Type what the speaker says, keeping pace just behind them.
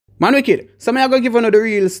Man wicked, so me I go give you the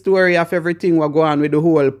real story of everything what go on with the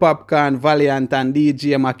whole Popcaan, Valiant and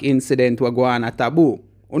DJ Mac incident what go on at Taboo.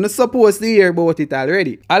 You supposed to hear about it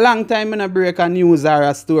already. A long time I break a news or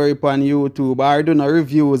a story on YouTube or do no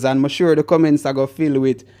reviews and I'm sure the comments are go fill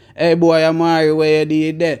with, hey boy, I'm Mario, where you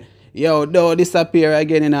did there? Yo, don't disappear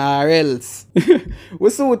again in our else.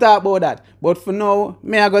 We soon talk about that. But for now,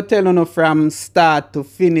 me I go tell you from start to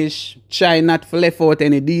finish, try not to left out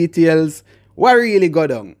any details, what really go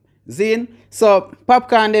down. Zin? So,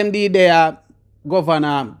 Popcaan them did their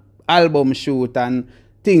governor album shoot and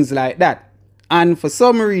things like that. And for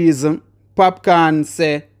some reason, Popcaan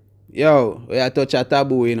say, yo, we are touch a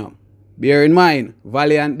taboo, you know. Bear in mind,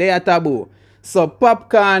 Valiant, they are taboo. So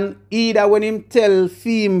Popcaan, either when him tell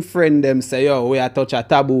film friend them say, yo, we are touch a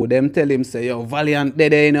taboo, them tell him say, yo, Valiant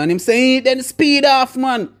dead, you know, and him say, then speed off,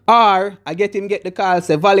 man. Or I get him get the call,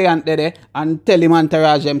 say Valiant dead, and tell him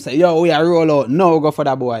entourage them say, yo, we are roll out, no go for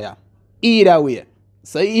that boy. Either way.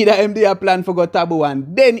 So either him do a plan for go taboo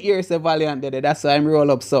and then hear say Valiant dead, that's why him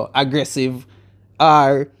roll up so aggressive.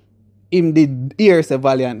 Or him did hear say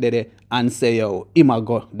Valiant dead and say, yo, him a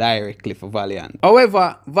go directly for Valiant.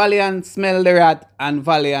 However, Valiant smell the rat and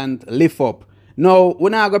Valiant lift up. Now,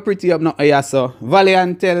 we not go pretty up now here, so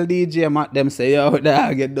Valiant tell DJ Mac them say, yo,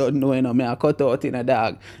 dog, you don't know, you know, me a cut out in a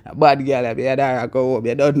dog. A bad girl, you dog, go up,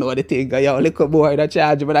 you don't know the thing, yo, little boy, that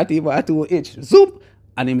charge me that even a 2H. Zoop!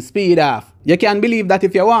 And him speed off. You can believe that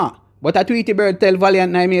if you want. But a Tweety Bird tell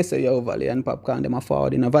Valiant, and I say, yo, Valiant, Popcaan, them a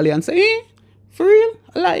forward in a Valiant say, eh? For real?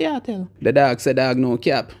 I like, yeah, tell. The dog say, dog, no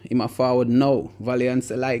cap. Him a forward, no. Valiant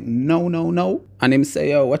say, like, no, no, no. And him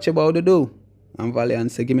say, yo, what you about to do? And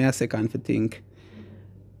Valiant say, give me a second to think.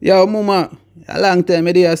 Yo, mama, a long time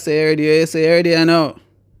I did say ready. You say ready, you know.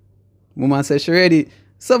 Mama say she ready.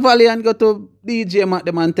 So Valiant go to DJ Mac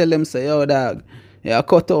them and tell them, say, yo, dog, you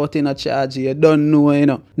cut out in a charge, you don't know, you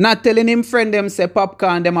know. Not telling him friend them say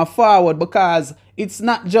Popcaan them a forward because it's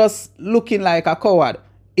not just looking like a coward.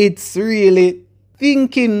 It's really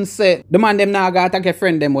thinking, say, the man them now got attack a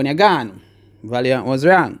friend them when you're gone. Valiant was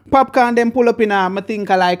wrong. Popcaan them pull up in a, I think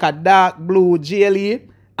like a dark blue GLE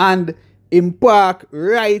and him park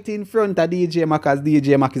right in front of DJ Mac as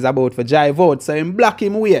DJ Mac is about to drive out. So him block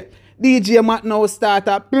him way. DJ Mac now start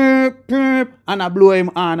a and I blow him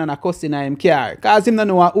on and I cuss in him car. Cause him don't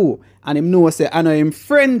know who. And him know say I know him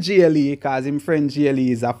friend GLE cause him friend GLE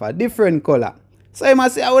is of a different color. So he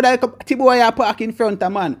must say, how would I T-boy park in front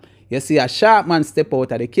of man? You see a sharp man step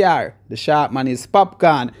out of the car. The sharp man is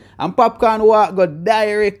Popcaan. And Popcaan walk go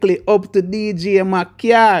directly up to DJ Mac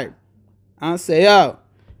car. And say, yo,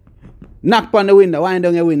 knock on the window, wind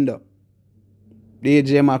down your window.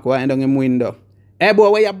 DJ Mac wind down him window. Hey boy,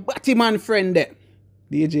 where your Batman friend there?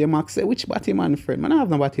 DJ Mac say, which Batman friend? Man, I have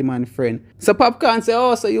no Batman friend. So Popcaan say,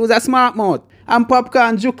 oh, so you was a smart mouth. And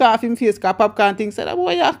Popcaan juke off him face because Popcaan thinks, that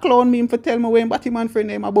boy, you clown me for tell me when Batman friend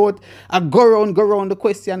name about. I go round the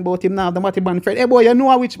question about him now, the Batman friend. Hey boy, you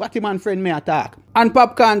know which Batman friend may attack. And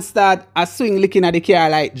Popcaan start a swing licking at the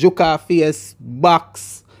car like juke off face,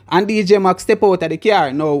 box. And DJ Mac step out of the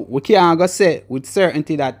car. Now, we can't go say with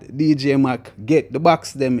certainty that DJ Mac get the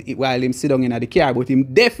box them while him sit down in the car, but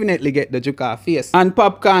him definitely get the juke face. And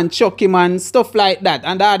Popcaan chuck him and stuff like that.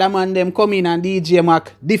 And the other man them come in and DJ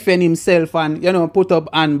Mac defend himself and, you know, put up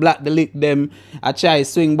and block the lick them. I try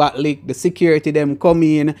swing back lick. The security them come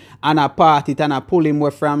in and I part it and I pull him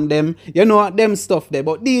away from them. You know, them stuff there.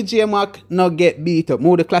 But DJ Mac not get beat up.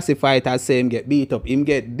 More the classify it as say him get beat up. Him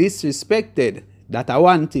get disrespected. That a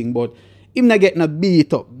one thing, but him not get no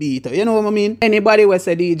beat up. You know what I mean? Anybody will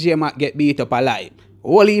say DJ Mac get beat up alive.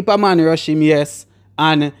 Whole heap of man rush him, yes,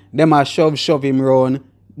 and them a shove him round.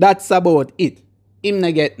 That's about it. Him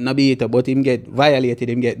not get no beat up, but him get violated,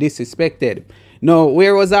 him get disrespected. Now,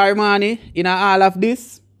 where was Armani in all of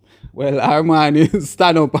this? Well, Armani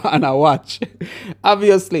stand up and a watch.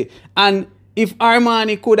 Obviously. And if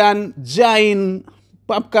Armani couldn't join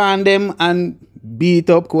Popcaan them and beat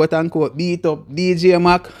up, quote unquote, beat up DJ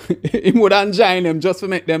Mac, he wouldn't join them just to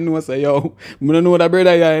make them know, say, yo, I don't know that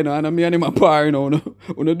brother here, you know, and me and him a par, you know,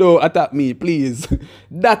 don't attack me, please.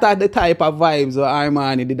 That are the type of vibes that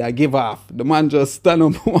Armani did I give off. The man just stand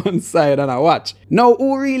up one side and I watch. Now,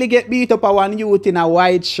 who really get beat up a one youth in a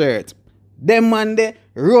white shirt? Them man they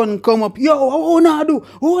run, come up, yo, what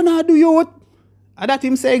wanna do, yo? And that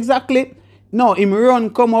him say exactly. No, him run,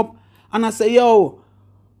 come up, and I say, yo,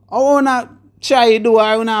 I wanna try do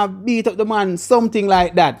I wanna beat up the man, something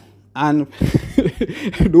like that. And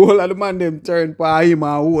the whole of the man them turn for him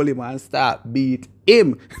and hold him and start beat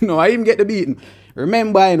him. No, I him get the beating.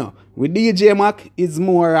 Remember, you know, with DJ Mac is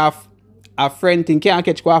more of a friend thing can't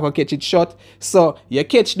catch quack, catch it short. So you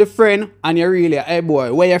catch the friend and you really, hey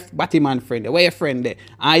boy, where your Batman friend there? Where your friend there?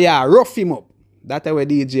 And yeah, rough him up. That's how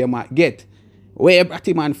DJ Mac get. Where your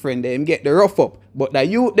Batman friend there? Him get the rough up. But the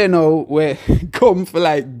youth they know where come for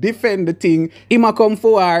like defend the thing. Him a come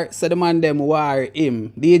for war, so the man them war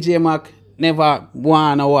him. DJ Mac never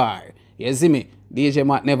want a war. You see me? DJ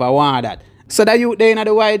Mac never want that. So the youth there in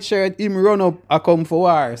the white shirt, him run up a come for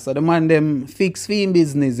war. So the man them fix film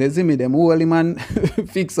business. You see me? Them holy man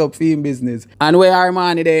fix up film business. And where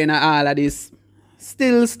Armani there in all of this,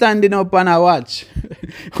 still standing up and a watch.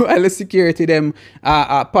 While the security them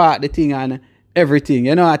part the thing and everything.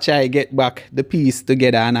 You know, I try to get back the piece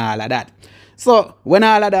together and all of that. So when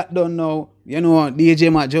all of that done now, you know,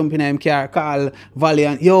 DJ Mac jump in him car, call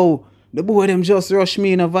Valiant. Yo, the boy them just rush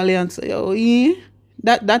me in a Valiant. So, yo, yeah.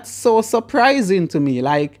 That's so surprising to me.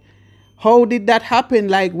 Like, how did that happen?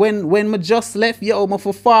 Like, when me just left, yo, me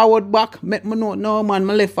for forward back, make me know, no, man,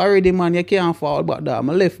 me left already, man, you can't forward back, dog.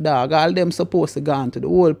 Me left, dog. All them supposed to go on to the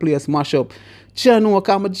whole place mash up. You know,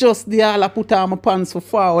 cause me just there, I put on my pants for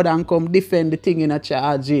forward and come defend the thing in a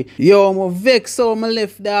charge. Yo, me vex, so me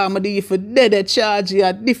left, dog. Me do for dead a charge,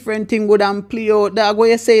 a different thing would and play out, dog. Where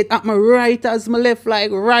you say it at me right as me left, like,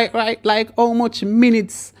 right, like, how much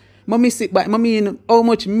minutes? I miss it, but I mean, how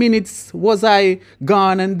much minutes was I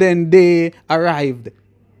gone and then they arrived?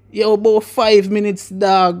 Yo, about 5 minutes,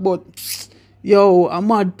 dog, but yo, a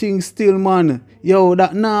mad thing still, man. Yo,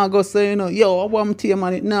 that nah go say, you know, yo, I want to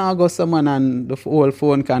man, it nah go so, man, and the whole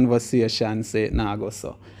phone conversation say it nah go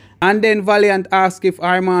so. And then Valiant ask if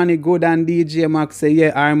Armani good and DJ Mac say,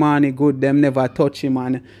 yeah, Armani good, them never touch him,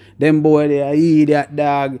 man. Them boy, they are idiot,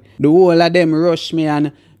 dog. The whole of them rush me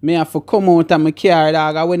and me have to come out of my car,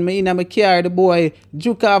 dog. And when me in my car, the boy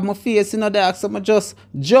juke off my face, you know, dog. So I just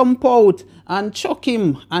jump out and chuck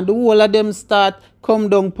him. And the whole of them start come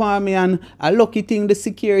down upon me. And a lucky thing the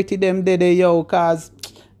security them did, yo, cause,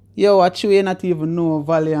 yo, actually you not even know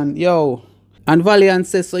Valiant, yo. And Valiant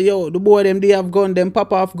says, so yo, the boy them they have gun, them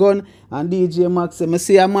pop off gun. And DJ Max say, me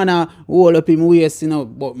see a man a hold up him waist, you know,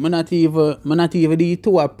 but me not even the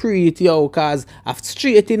two a pre-it, yo, cause I've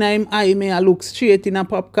straight in him eye, me a look, straight in a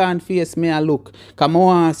Popcaan face, me a look. Cause I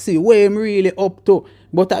want to see where him really up to.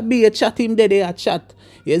 But I be a chat him there, they a chat.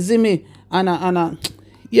 You see me? And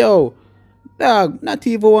yo, dog, not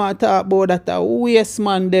even want to talk about that a waste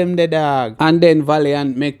man them the dog. And then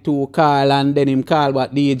Valiant make two call and then him call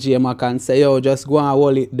back DJ Mac and say, yo, just go and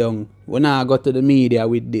hold it down. We now go to the media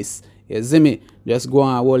with this. You see me? Just go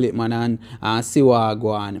and hold it, man, and see what go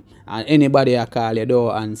on. And anybody I call you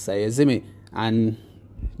don't answer, you see me? And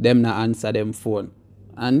them not answer them phone.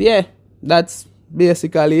 And yeah, that's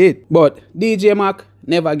basically it. But DJ Mac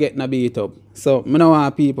never get no beat up. So I don't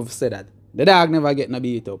want people to say that. The dog never get no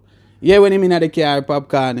beat up. Yeah, when him in the car,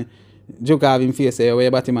 Popcaan, joke have him face, say, where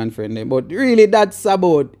your Batman friend there. But really, that's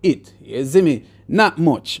about it. You see me? Not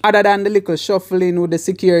much. Other than the little shuffling with the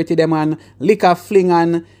security, them and liquor fling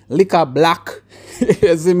and liquor black.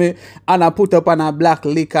 You see me? And I put up on a black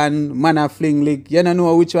lick and man a fling lick. You don't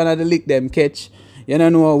know which one of the lick them catch. You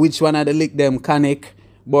don't know which one of the lick them connect.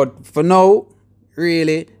 But for now,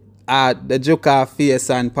 really, the joke off face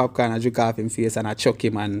and Popcaan, I joke off him face and I chuck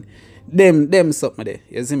him and them something there.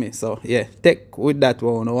 You see me? So yeah, take with that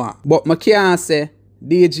one you want. But I can't say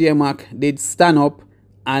DJ Mac did stand up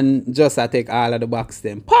and just take all of the box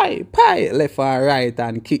them. Pie, left and right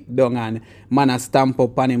and kick down and man a stamp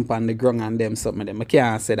up on him on the ground and them something them. I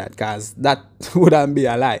can't say that because that wouldn't be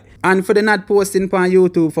a lie. And for the not posting on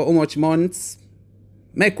YouTube for how much months,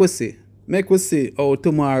 make we see how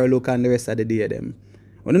tomorrow look and the rest of the day them.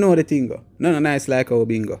 We don't know the thing go. None nice like how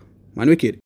bingo. Man wicked.